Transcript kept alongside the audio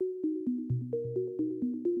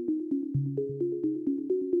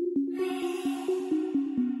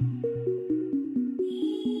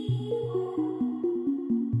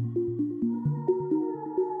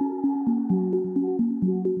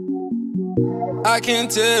I can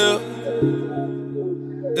tell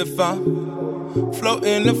if I'm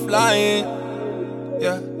floating or flying.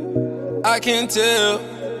 Yeah, I can tell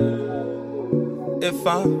if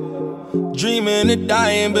I'm dreaming or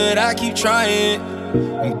dying, but I keep trying.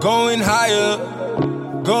 I'm going higher,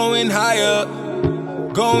 going higher,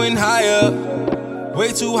 going higher,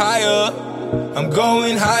 way too higher. I'm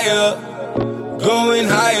going higher, going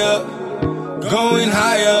higher, going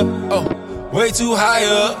higher, oh, way too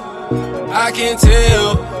higher. I can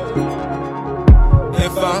tell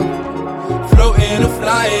if I'm floating or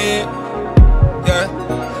flying. Yeah,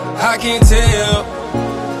 I can tell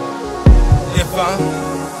if I'm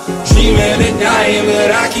dreaming or dying,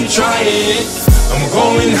 but I keep trying. I'm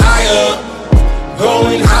going higher,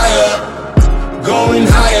 going higher, going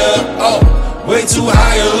higher, oh, way too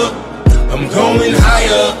higher. I'm going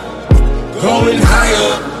higher, going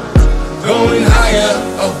higher, going higher,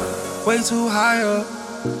 oh, way too higher.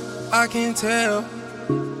 I can tell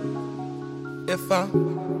if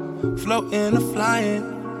I'm floating or flying.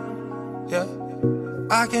 Yeah,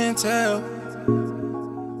 I can tell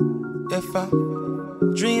if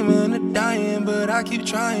I'm dreaming or dying, but I keep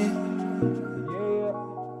trying.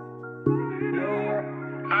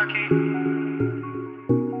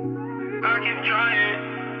 I keep trying.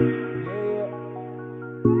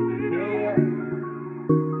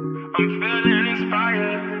 I'm feeling